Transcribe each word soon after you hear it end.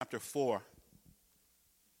chapter 4.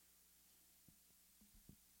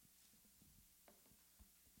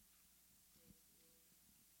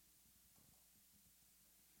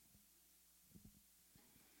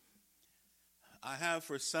 I have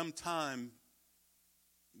for some time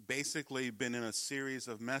basically been in a series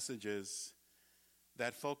of messages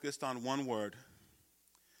that focused on one word,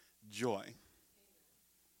 joy.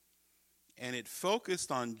 And it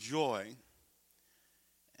focused on joy,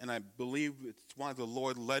 and I believe it's why the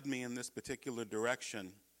Lord led me in this particular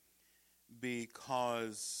direction,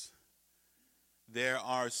 because there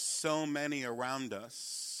are so many around us,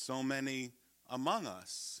 so many among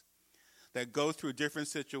us, that go through different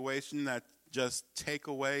situations that just take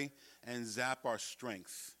away and zap our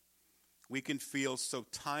strength. We can feel so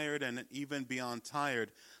tired, and even beyond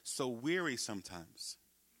tired, so weary sometimes.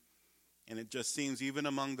 And it just seems, even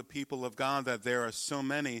among the people of God, that there are so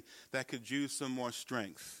many that could use some more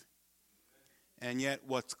strength. And yet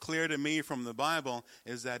what's clear to me from the Bible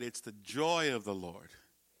is that it's the joy of the Lord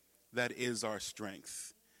that is our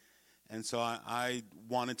strength. And so I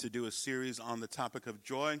wanted to do a series on the topic of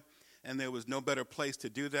joy, and there was no better place to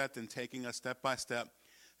do that than taking us step by step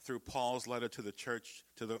through Paul's letter to the church,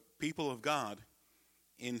 to the people of God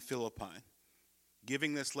in Philippi,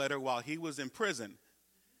 giving this letter while he was in prison,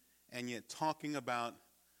 and yet talking about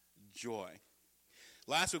joy.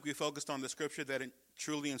 Last week we focused on the scripture that it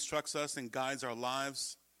truly instructs us and guides our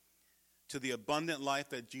lives to the abundant life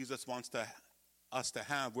that Jesus wants us to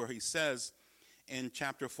have, where he says in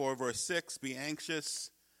chapter 4, verse 6, be anxious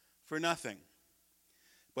for nothing,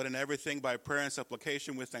 but in everything by prayer and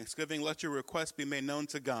supplication with thanksgiving, let your requests be made known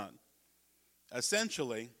to God.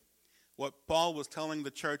 Essentially, what Paul was telling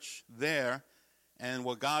the church there and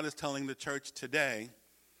what God is telling the church today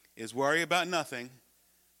is worry about nothing,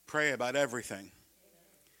 pray about everything.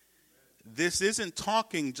 This isn't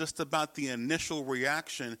talking just about the initial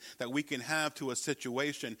reaction that we can have to a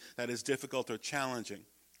situation that is difficult or challenging,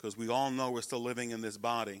 because we all know we're still living in this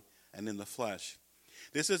body and in the flesh.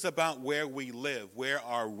 This is about where we live, where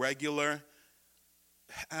our regular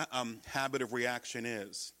habit of reaction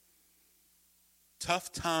is.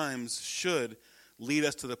 Tough times should lead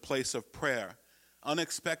us to the place of prayer.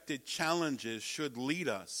 Unexpected challenges should lead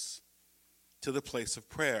us to the place of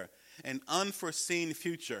prayer. An unforeseen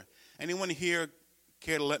future. Anyone here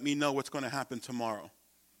care to let me know what's going to happen tomorrow?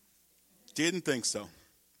 Didn't think so.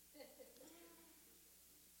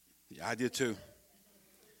 Yeah, I did too.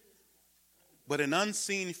 But an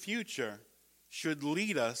unseen future should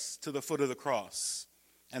lead us to the foot of the cross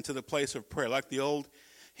and to the place of prayer. Like the old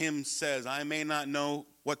hymn says, I may not know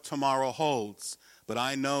what tomorrow holds, but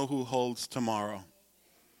I know who holds tomorrow.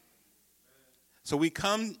 So we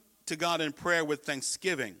come to God in prayer with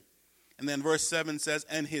thanksgiving. And then verse 7 says,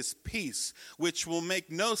 and his peace, which will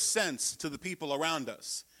make no sense to the people around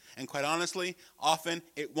us. And quite honestly, often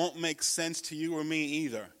it won't make sense to you or me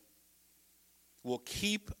either. Will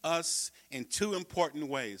keep us in two important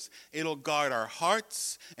ways. It'll guard our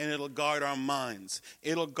hearts and it'll guard our minds.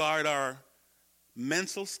 It'll guard our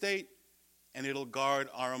mental state and it'll guard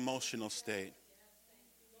our emotional state.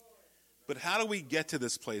 But how do we get to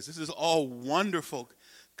this place? This is all wonderful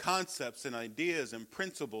concepts and ideas and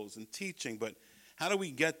principles and teaching, but how do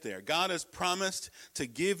we get there? God has promised to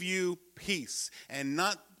give you peace, and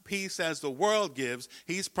not peace as the world gives.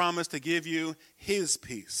 He's promised to give you his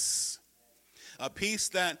peace. A peace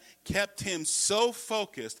that kept him so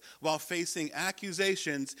focused while facing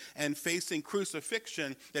accusations and facing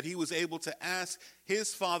crucifixion that he was able to ask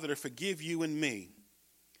his Father to forgive you and me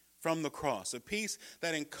from the cross. A peace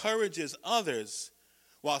that encourages others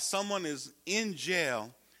while someone is in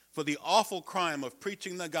jail for the awful crime of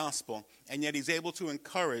preaching the gospel, and yet he's able to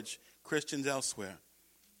encourage Christians elsewhere.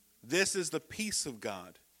 This is the peace of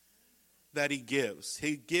God that he gives.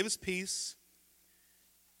 He gives peace.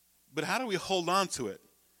 But how do we hold on to it?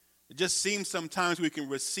 It just seems sometimes we can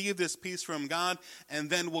receive this peace from God and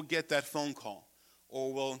then we'll get that phone call.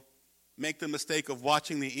 Or we'll make the mistake of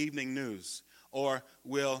watching the evening news. Or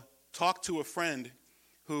we'll talk to a friend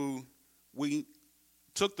who we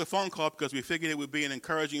took the phone call because we figured it would be an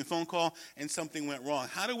encouraging phone call and something went wrong.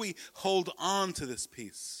 How do we hold on to this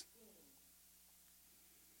peace?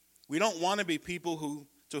 We don't want to be people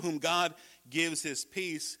to whom God gives his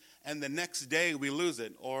peace and the next day we lose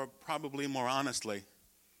it, or probably more honestly,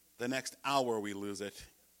 the next hour we lose it.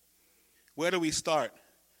 Where do we start?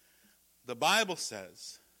 The Bible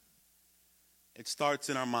says it starts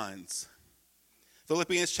in our minds.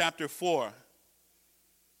 Philippians chapter 4,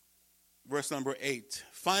 verse number 8.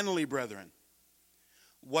 Finally, brethren,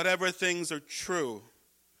 whatever things are true,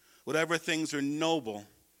 whatever things are noble,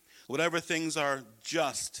 whatever things are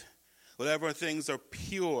just, whatever things are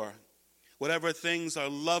pure, whatever things are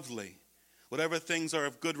lovely, whatever things are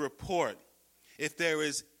of good report, if there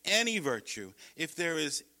is any virtue, if there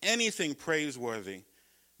is anything praiseworthy,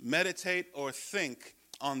 meditate or think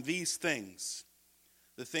on these things.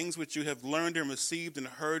 The things which you have learned and received and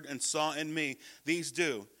heard and saw in me, these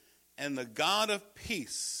do. And the God of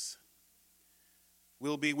peace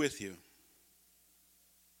will be with you.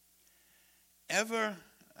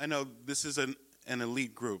 I know this is an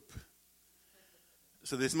elite group,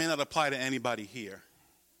 so this may not apply to anybody here.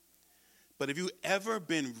 But have you ever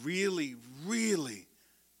been really, really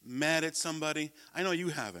mad at somebody? I know you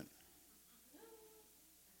haven't.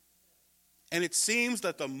 And it seems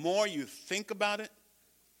that the more you think about it,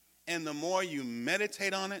 and the more you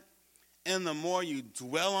meditate on it, and the more you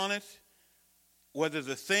dwell on it, whether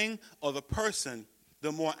the thing or the person,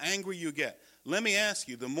 the more angry you get. Let me ask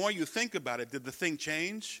you, the more you think about it, did the thing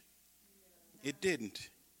change? It didn't.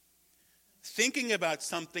 Thinking about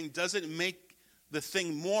something doesn't make the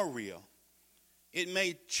thing more real. It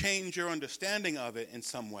may change your understanding of it in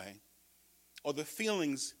some way, or the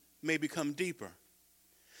feelings may become deeper.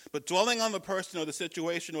 But dwelling on the person or the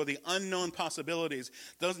situation or the unknown possibilities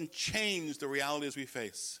doesn't change the realities we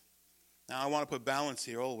face. Now, I want to put balance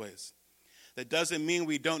here always. That doesn't mean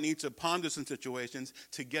we don't need to ponder some situations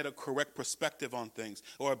to get a correct perspective on things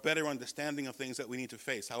or a better understanding of things that we need to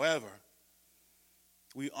face. However,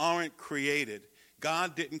 we aren't created.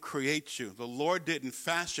 God didn't create you. The Lord didn't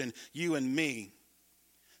fashion you and me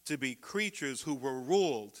to be creatures who were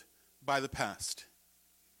ruled by the past.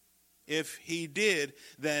 If he did,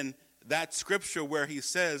 then that scripture where he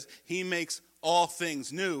says he makes all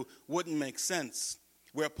things new wouldn't make sense.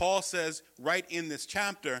 Where Paul says right in this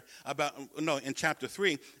chapter in chapter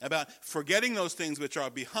 3, about forgetting those things which are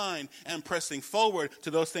behind and pressing forward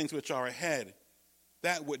to those things which are ahead.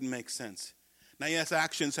 That wouldn't make sense. Now, yes,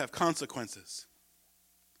 actions have consequences.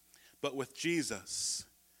 But with Jesus,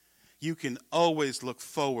 you can always look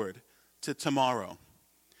forward to tomorrow.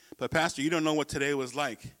 But Pastor, you don't know what today was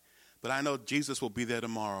like. But I know Jesus will be there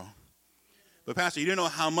tomorrow. But Pastor, you don't know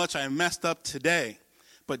how much I messed up today.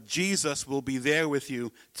 But Jesus will be there with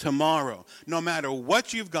you tomorrow. No matter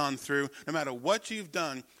what you've gone through, no matter what you've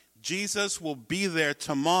done, Jesus will be there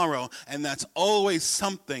tomorrow. And that's always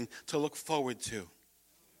something to look forward to.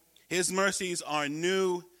 His mercies are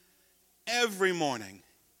new every morning.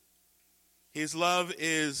 His love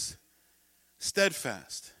is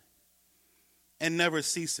steadfast and never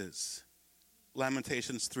ceases,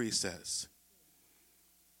 Lamentations 3 says.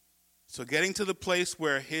 So getting to the place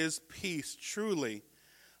where his peace truly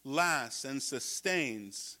lasts and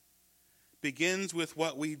sustains begins with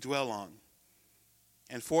what we dwell on.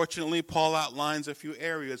 And fortunately, Paul outlines a few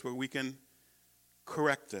areas where we can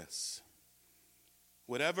correct this.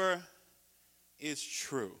 Whatever is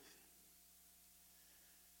true.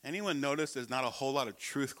 Anyone notice there's not a whole lot of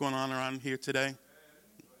truth going on around here today?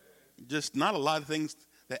 Just not a lot of things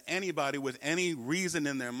that anybody with any reason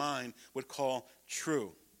in their mind would call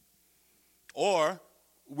true. Or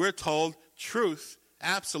we're told truth,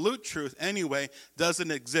 absolute truth anyway,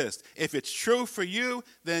 doesn't exist. If it's true for you,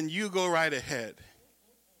 then you go right ahead.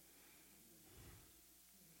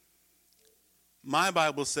 My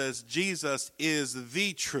Bible says Jesus is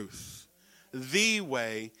the truth, the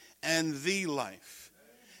way, and the life.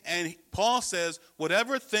 And Paul says,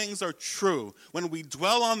 whatever things are true, when we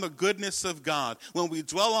dwell on the goodness of God, when we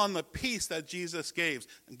dwell on the peace that Jesus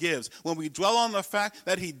gives, when we dwell on the fact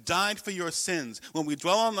that he died for your sins, when we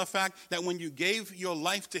dwell on the fact that when you gave your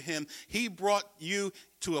life to him, he brought you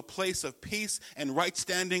to a place of peace and right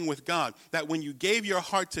standing with God, that when you gave your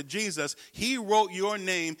heart to Jesus, he wrote your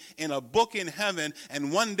name in a book in heaven,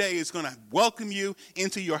 and one day is going to welcome you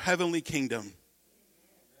into your heavenly kingdom.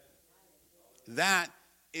 That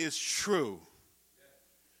is true.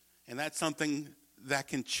 And that's something that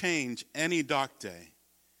can change any dark day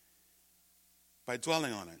by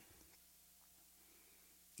dwelling on it.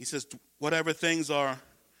 He says, whatever things are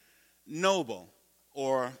noble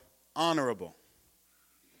or honorable,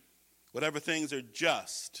 whatever things are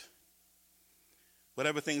just,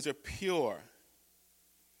 whatever things are pure,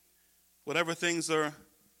 whatever things are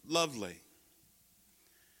lovely,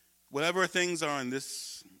 whatever things are, and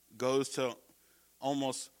this goes to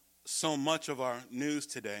almost so much of our news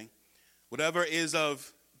today, whatever is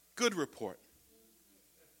of good report.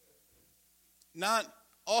 Not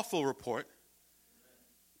awful report,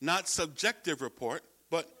 not subjective report,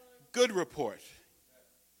 but good report.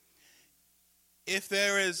 If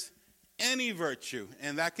there is any virtue,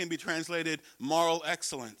 and that can be translated moral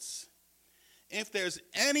excellence, if there's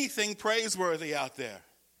anything praiseworthy out there,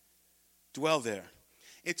 dwell there.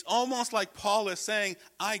 It's almost like Paul is saying,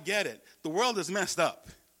 I get it. The world is messed up.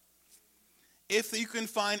 If you can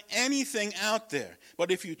find anything out there,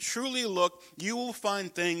 but if you truly look, you will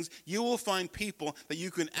find things, you will find people that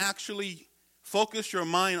you can actually focus your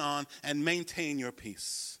mind on and maintain your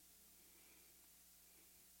peace.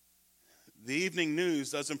 The evening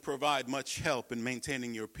news doesn't provide much help in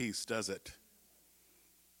maintaining your peace, does it?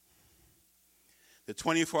 The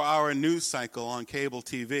 24-hour news cycle on cable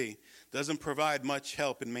TV doesn't provide much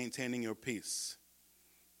help in maintaining your peace.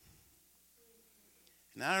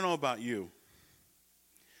 And I don't know about you,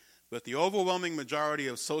 but the overwhelming majority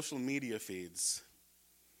of social media feeds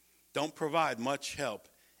don't provide much help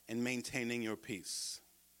in maintaining your peace.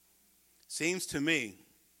 Seems to me,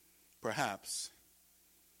 perhaps,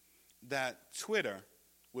 that Twitter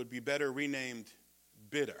would be better renamed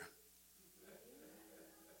Bitter.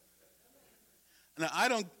 Now,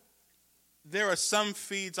 there are some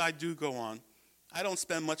feeds I do go on. I don't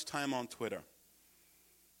spend much time on Twitter.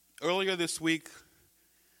 Earlier this week,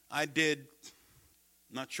 I did,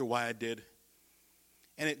 not sure why I did,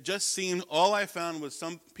 and it just seemed, all I found was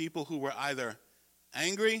some people who were either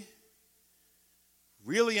angry,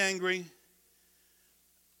 really angry,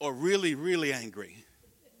 or really, really angry.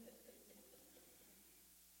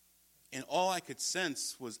 And all I could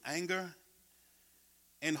sense was anger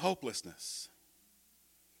and hopelessness.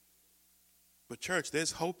 But church,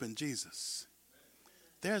 there's hope in Jesus.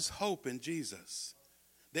 There's hope in Jesus.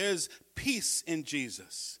 There's peace in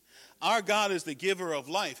Jesus. Our God is the giver of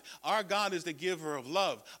life. Our God is the giver of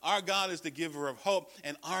love. Our God is the giver of hope.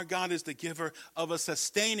 And our God is the giver of a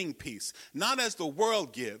sustaining peace. Not as the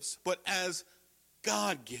world gives, but as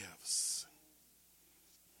God gives.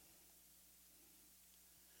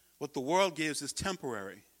 What the world gives is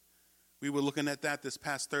temporary. We were looking at that this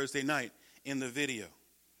past Thursday night in the video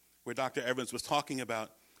where Dr. Evans was talking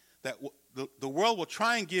about that the world will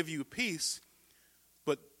try and give you peace,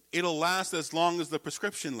 but it'll last as long as the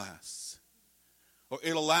prescription lasts. Or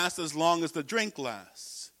it'll last as long as the drink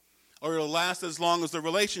lasts. Or it'll last as long as the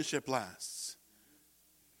relationship lasts.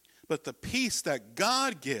 But the peace that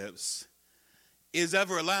God gives is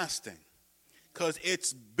everlasting, because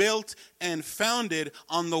it's built and founded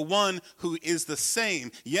on the one who is the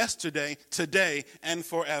same yesterday, today, and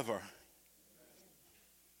forever.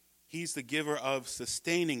 He's the giver of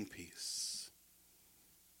sustaining peace.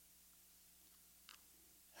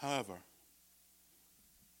 However,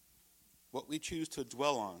 what we choose to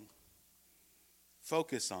dwell on,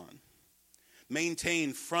 focus on,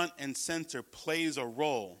 maintain front and center plays a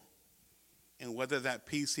role in whether that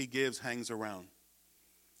peace he gives hangs around.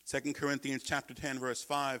 2 Corinthians chapter 10, verse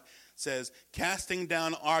 5 says, casting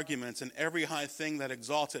down arguments and every high thing that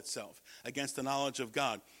exalts itself against the knowledge of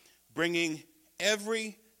God, bringing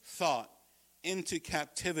every thought into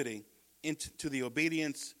captivity, into the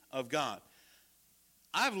obedience of God.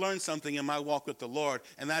 I've learned something in my walk with the Lord,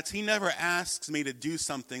 and that's he never asks me to do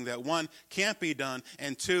something that, one, can't be done,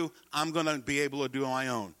 and two, I'm going to be able to do on my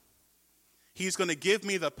own. He's going to give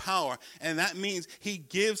me the power, and that means he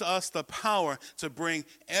gives us the power to bring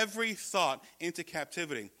every thought into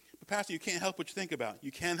captivity. But Pastor, you can't help what you think about.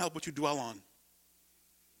 You can't help what you dwell on.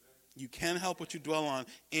 You can help what you dwell on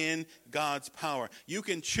in God's power. You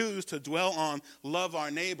can choose to dwell on love our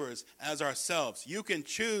neighbors as ourselves. You can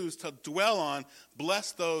choose to dwell on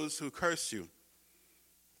bless those who curse you.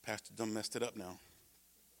 Pastor done messed it up now.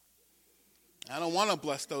 I don't want to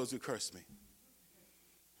bless those who curse me.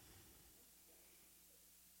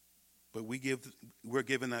 But we're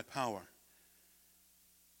given that power.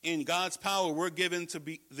 In God's power, we're given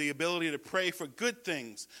the ability to pray for good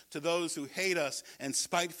things to those who hate us and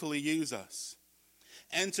spitefully use us.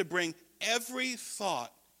 And to bring every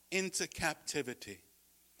thought into captivity.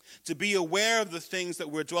 To be aware of the things that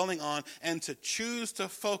we're dwelling on and to choose to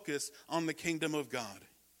focus on the kingdom of God.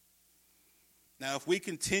 Now, if we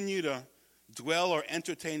continue to dwell or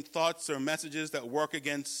entertain thoughts or messages that work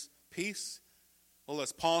against peace, well,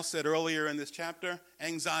 as Paul said earlier in this chapter,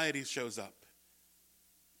 anxiety shows up.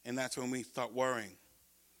 And that's when we start worrying.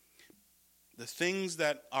 The things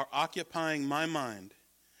that are occupying my mind,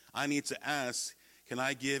 I need to ask, can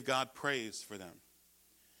I give God praise for them?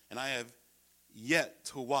 And I have yet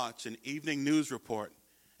to watch an evening news report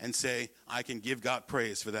and say, I can give God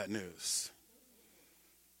praise for that news.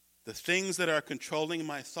 The things that are controlling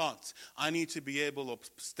my thoughts, I need to be able to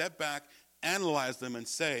step back, analyze them, and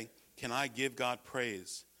say, can I give God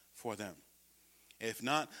praise for them? If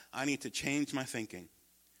not, I need to change my thinking.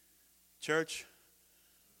 Church,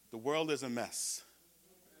 the world is a mess.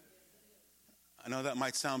 I know that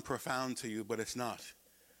might sound profound to you, but it's not.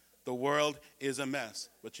 The world is a mess.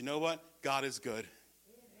 But you know what? God is good.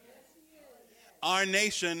 Our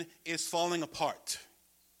nation is falling apart.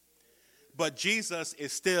 But Jesus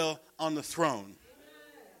is still on the throne.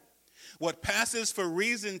 What passes for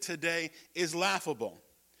reason today is laughable.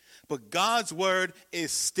 But God's word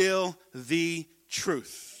is still the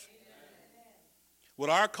truth. What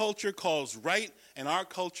our culture calls right and our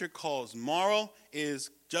culture calls moral is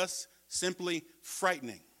just simply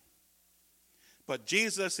frightening. But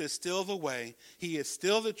Jesus is still the way, he is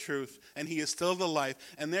still the truth, and he is still the life.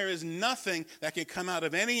 And there is nothing that can come out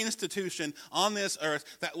of any institution on this earth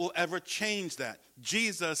that will ever change that.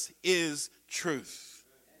 Jesus is truth.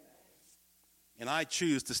 And I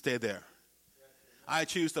choose to stay there. I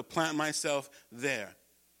choose to plant myself there.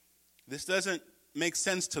 This doesn't make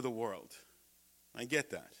sense to the world. I get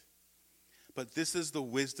that. But this is the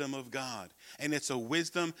wisdom of God. And it's a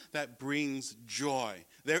wisdom that brings joy.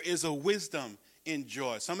 There is a wisdom in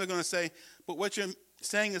joy. Some are going to say, but what you're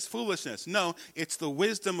saying is foolishness. No, it's the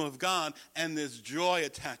wisdom of God and there's joy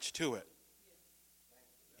attached to it.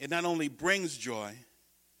 It not only brings joy,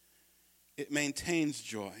 it maintains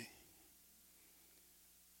joy.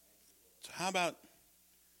 So how about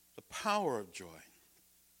the power of joy?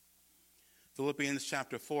 Philippians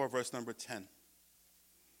chapter 4, verse number 10.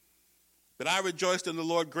 But I rejoiced in the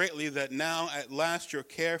Lord greatly that now at last your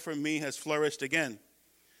care for me has flourished again.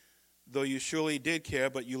 Though you surely did care,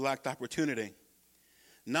 but you lacked opportunity.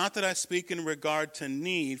 Not that I speak in regard to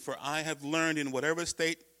need, for I have learned in whatever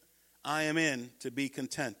state I am in to be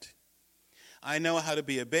content. I know how to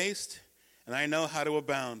be abased, and I know how to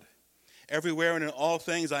abound. Everywhere and in all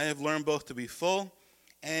things I have learned both to be full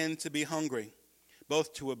and to be hungry,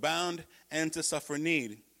 both to abound and to suffer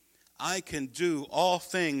need. I can do all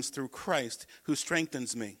things through Christ who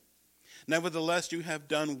strengthens me. Nevertheless, you have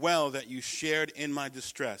done well that you shared in my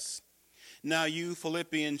distress. Now you,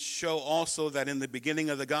 Philippians, show also that in the beginning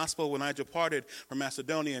of the gospel, when I departed from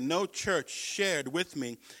Macedonia, no church shared with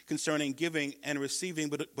me concerning giving and receiving,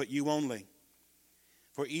 but you only.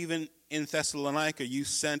 For even in Thessalonica you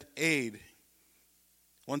sent aid,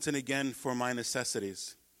 once and again for my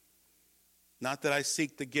necessities. Not that I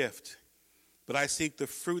seek the gift, but I seek the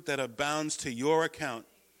fruit that abounds to your account.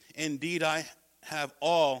 Indeed, I have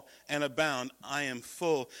all and abound. I am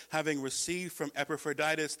full, having received from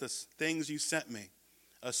Epaphroditus the things you sent me,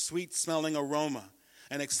 a sweet-smelling aroma,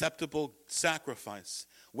 an acceptable sacrifice,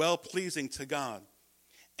 well-pleasing to God.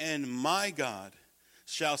 And my God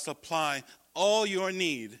shall supply all your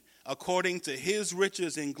need according to his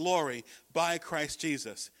riches in glory by Christ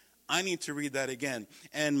Jesus. I need to read that again.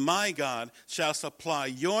 And my God shall supply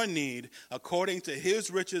your need according to his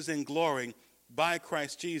riches in glory by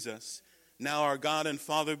Christ Jesus. Now our God and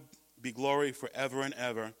Father be glory forever and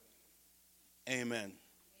ever. Amen.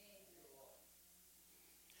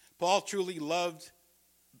 Paul truly loved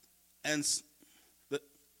and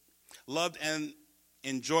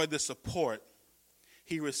enjoyed the support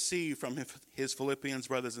he received from his Philippians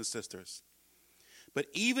brothers and sisters. But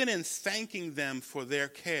even in thanking them for their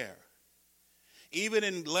care, even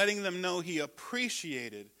in letting them know he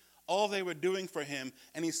appreciated all they were doing for him,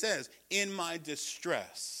 and he says, in my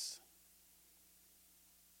distress,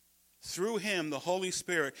 through him, the Holy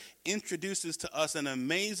Spirit introduces to us an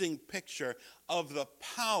amazing picture of the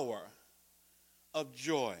power of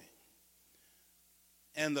joy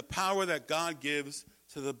and the power that God gives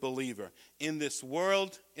to the believer in this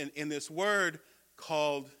world, in this word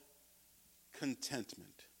called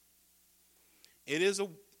contentment. It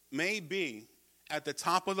may be at the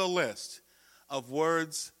top of the list of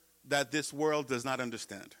words that this world does not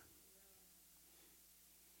understand.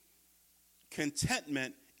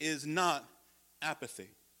 Contentment is not apathy.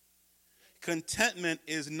 Contentment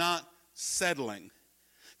is not settling.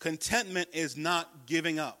 Contentment is not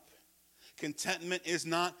giving up. Contentment is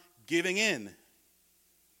not giving in.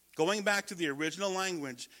 Going back to the original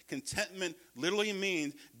language, contentment literally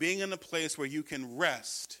means being in a place where you can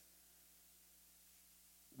rest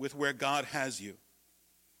with where God has you,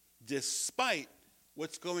 despite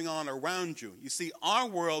what's going on around you. You see, our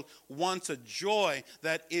world wants a joy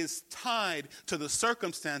that is tied to the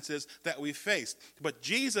circumstances that we face. But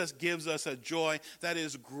Jesus gives us a joy that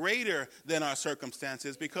is greater than our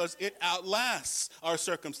circumstances because it outlasts our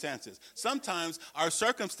circumstances. Sometimes our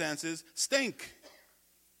circumstances stink.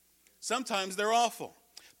 Sometimes they're awful.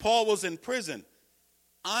 Paul was in prison.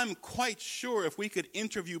 I'm quite sure if we could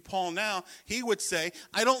interview Paul now, he would say,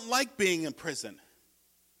 I don't like being in prison.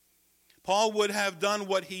 Paul would have done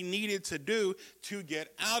what he needed to do to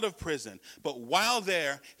get out of prison. But while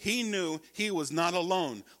there, he knew he was not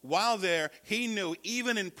alone. While there, he knew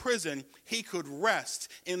even in prison, he could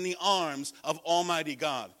rest in the arms of Almighty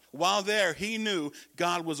God. While there, he knew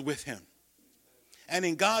God was with him. And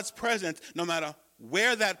in God's presence, no matter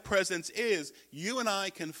where that presence is, you and I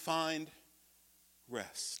can find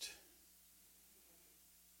rest.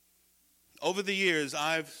 Over the years,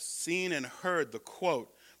 I've seen and heard the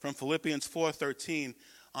quote from Philippians 4:13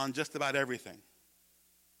 on just about everything.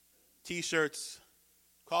 T-shirts,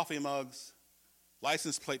 coffee mugs,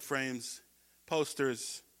 license plate frames,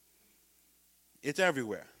 posters. It's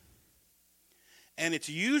everywhere. And it's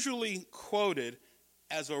usually quoted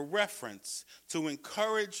as a reference to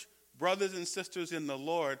encourage brothers and sisters in the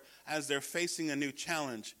Lord as they're facing a new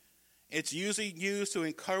challenge. It's usually used to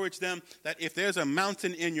encourage them that if there's a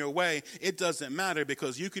mountain in your way, it doesn't matter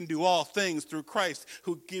because you can do all things through Christ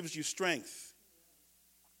who gives you strength.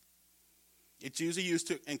 It's usually used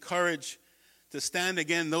to encourage to stand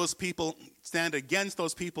against those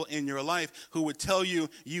people in your life who would tell you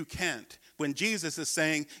you can't, when Jesus is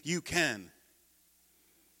saying you can.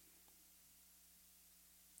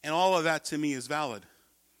 And all of that to me is valid.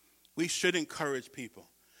 We should encourage people.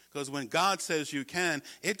 Because when God says you can,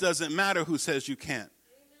 it doesn't matter who says you can't.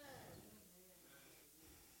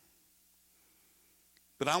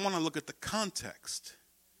 But I want to look at the context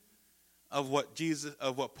of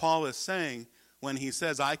what Paul is saying when he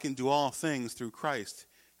says, I can do all things through Christ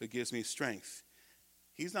who gives me strength.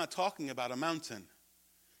 He's not talking about a mountain.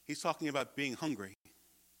 He's talking about being hungry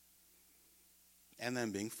and then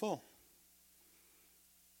being full.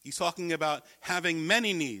 He's talking about having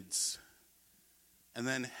many needs and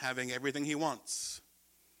then having everything he wants.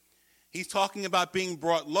 He's talking about being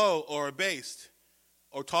brought low or abased,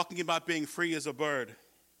 or talking about being free as a bird.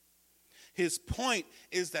 His point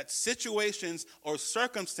is that situations or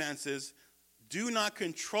circumstances do not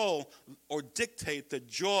control or dictate the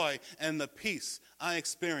joy and the peace I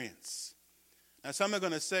experience. Now, some are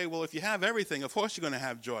going to say, well, if you have everything, of course you're going to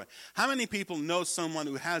have joy. How many people know someone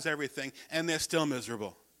who has everything and they're still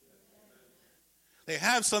miserable? They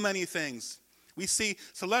have so many things. We see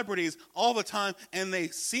celebrities all the time, and they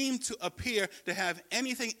seem to appear to have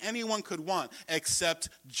anything anyone could want except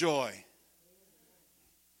joy.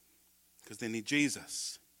 Because they need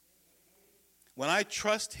Jesus. When I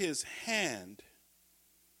trust his hand,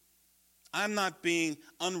 I'm not being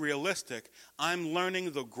unrealistic. I'm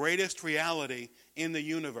learning the greatest reality in the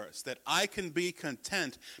universe, that I can be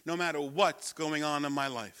content no matter what's going on in my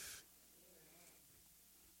life.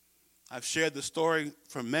 I've shared the story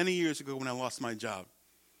from many years ago when I lost my job.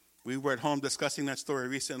 We were at home discussing that story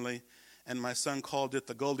recently, and my son called it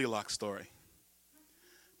the Goldilocks story.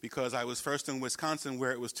 Because I was first in Wisconsin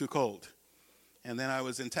where it was too cold. And then I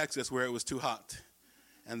was in Texas where it was too hot.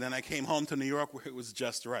 And then I came home to New York where it was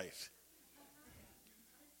just right.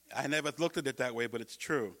 I never looked at it that way, but it's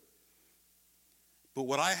true. But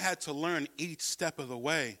what I had to learn each step of the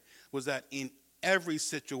way was that in every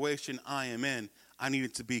situation I am in, I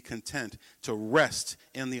needed to be content to rest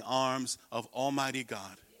in the arms of Almighty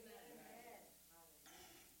God.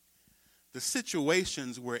 The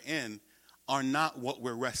situations we're in are not what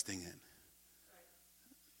we're resting in.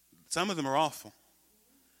 Some of them are awful.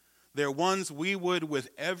 They're ones we would, with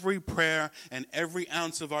every prayer and every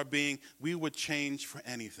ounce of our being, we would change for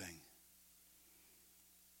anything.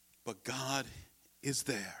 But God is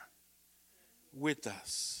there with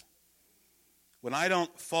us. When I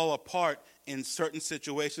don't fall apart in certain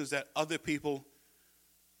situations that other people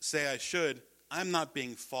say I should, I'm not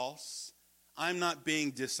being false. I'm not being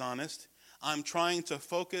dishonest. I'm trying to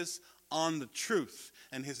focus on the truth,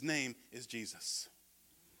 and his name is Jesus.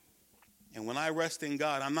 And when I rest in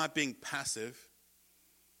God, I'm not being passive.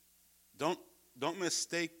 Don't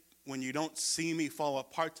mistake when you don't see me fall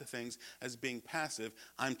apart to things as being passive.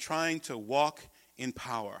 I'm trying to walk in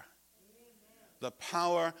power. The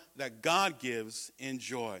power that God gives in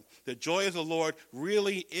joy. The joy of the Lord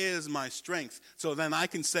really is my strength. So then I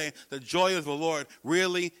can say the joy of the Lord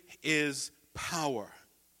really is power.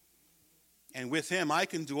 And with him, I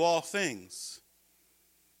can do all things.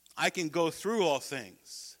 I can go through all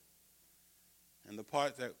things. And the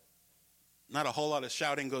part that not a whole lot of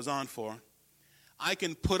shouting goes on for, I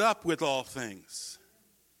can put up with all things.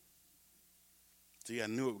 See, I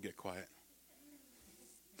knew it would get quiet.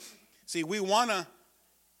 See, we want to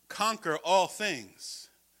conquer all things.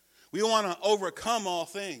 We want to overcome all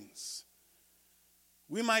things.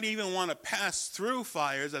 We might even want to pass through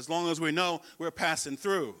fires as long as we know we're passing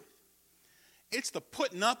through. It's the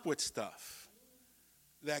putting up with stuff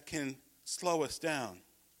that can slow us down.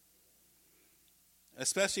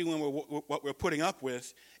 Especially when what we're putting up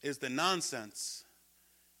with is the nonsense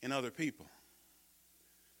in other people.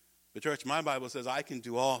 The church, my Bible says, I can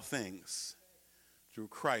do all things through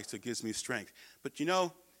Christ who gives me strength. But you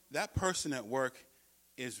know, that person at work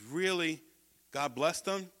is really, God bless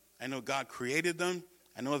them, I know God created them.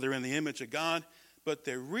 I know they're in the image of God, but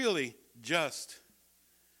they're really just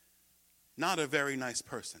not a very nice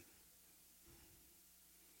person.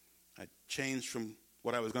 I changed from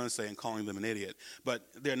what I was going to say and calling them an idiot, but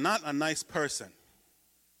they're not a nice person.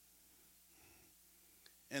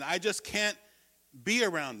 And I just can't be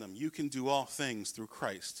around them. You can do all things through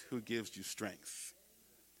Christ who gives you strength.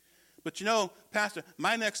 But you know, Pastor,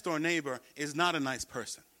 my next door neighbor is not a nice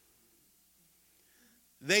person.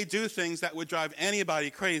 They do things that would drive anybody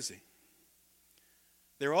crazy.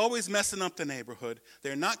 They're always messing up the neighborhood.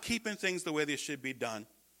 They're not keeping things the way they should be done.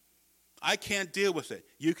 I can't deal with it.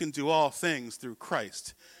 You can do all things through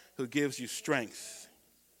Christ who gives you strength.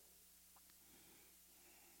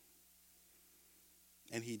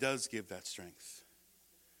 And he does give that strength.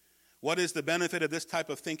 What is the benefit of this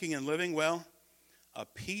type of thinking and living? Well, a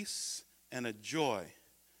peace and a joy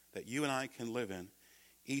that you and I can live in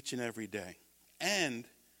each and every day. And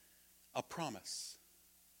a promise.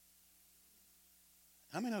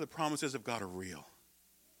 How many of the promises of God are real?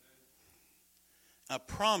 A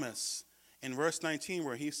promise in verse 19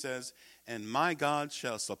 where he says, and my God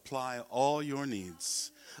shall supply all your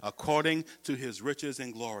needs according to his riches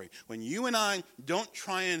and glory. When you and I don't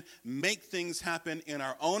try and make things happen in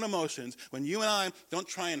our own emotions, when you and I don't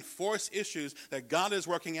try and force issues that God is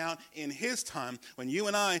working out in his time, when you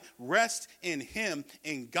and I rest in him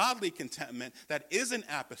in godly contentment that isn't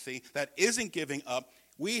apathy, that isn't giving up,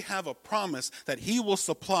 we have a promise that he will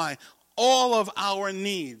supply all of our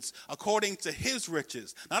needs according to his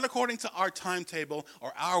riches, not according to our timetable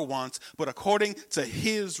or our wants, but according to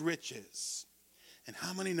his riches. And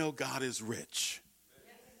how many know God is rich?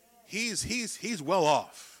 He's well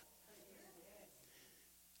off.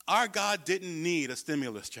 Our God didn't need a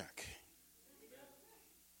stimulus check.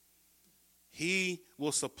 He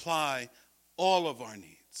will supply all of our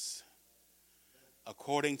needs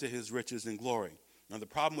according to his riches and glory. Now, the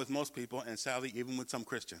problem with most people, and sadly even with some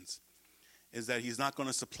Christians, is that he's not going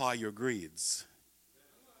to supply your greeds.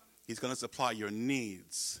 He's going to supply your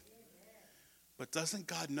needs. But doesn't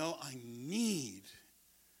God know I need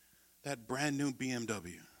that brand new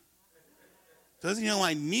BMW? Doesn't he know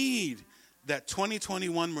I need that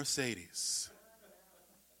 2021 Mercedes?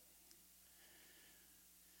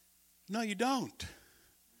 No, you don't.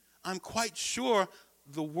 I'm quite sure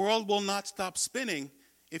the world will not stop spinning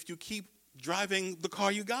if you keep driving the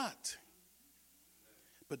car you got.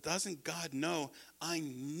 But doesn't God know I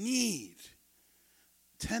need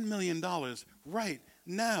 $10 million right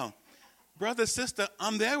now? Brother, sister,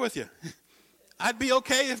 I'm there with you. I'd be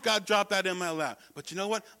okay if God dropped that in my lap. But you know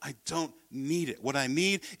what? I don't need it. What I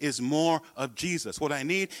need is more of Jesus. What I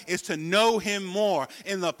need is to know him more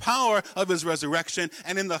in the power of his resurrection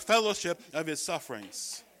and in the fellowship of his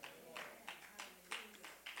sufferings.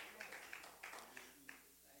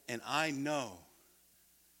 And I know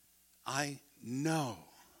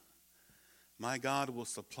my God will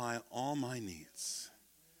supply all my needs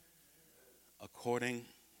according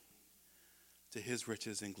to his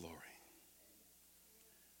riches and glory.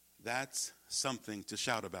 That's something to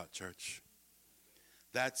shout about, church.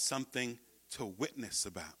 That's something to witness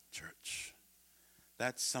about, church.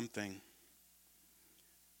 That's something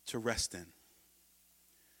to rest in.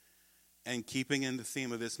 And keeping in the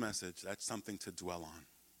theme of this message, that's something to dwell on.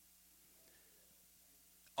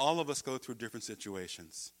 All of us go through different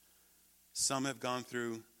situations. Some have gone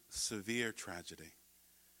through severe tragedy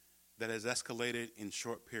that has escalated in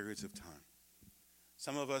short periods of time.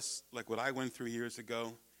 Some of us, like what I went through years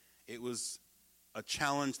ago, it was a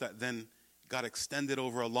challenge that then got extended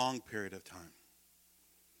over a long period of time.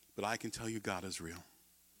 But I can tell you God is real.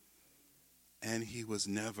 And he was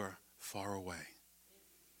never far away.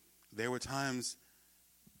 There were times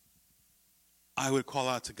I would call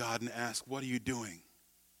out to God and ask, what are you doing?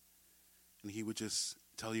 And he would just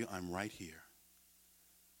tell you, I'm right here.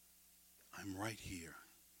 I'm right here.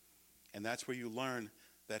 And that's where you learn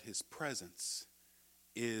that his presence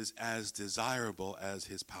is as desirable as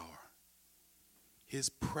his power. His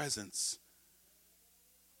presence,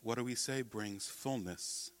 what do we say, brings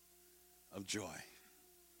fullness of joy.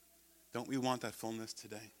 Don't we want that fullness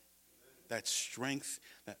today? That strength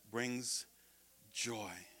that brings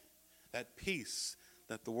joy. That peace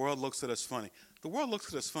that the world looks at us funny. The world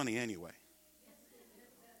looks at us funny anyway.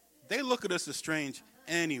 They look at us as strange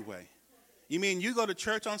anyway. You mean you go to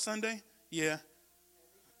church on Sunday? Yeah.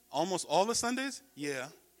 Almost all the Sundays? Yeah.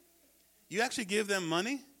 You actually give them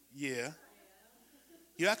money? Yeah.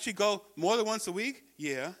 You actually go more than once a week?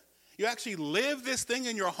 Yeah. You actually live this thing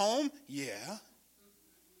in your home? Yeah.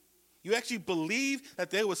 You actually believe that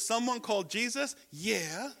there was someone called Jesus?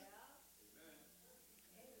 Yeah.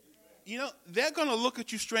 they're going to look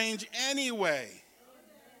at you strange anyway.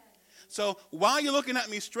 So while you're looking at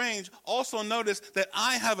me strange, also notice that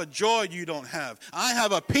I have a joy you don't have. I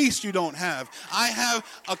have a peace you don't have. I have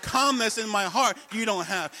a calmness in my heart you don't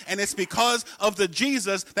have. And it's because of the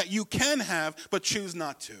Jesus that you can have but choose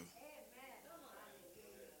not to.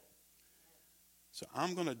 So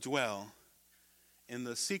I'm going to dwell in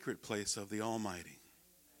the secret place of the Almighty.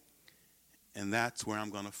 And that's where I'm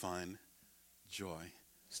going to find joy.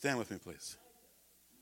 Stand with me, please.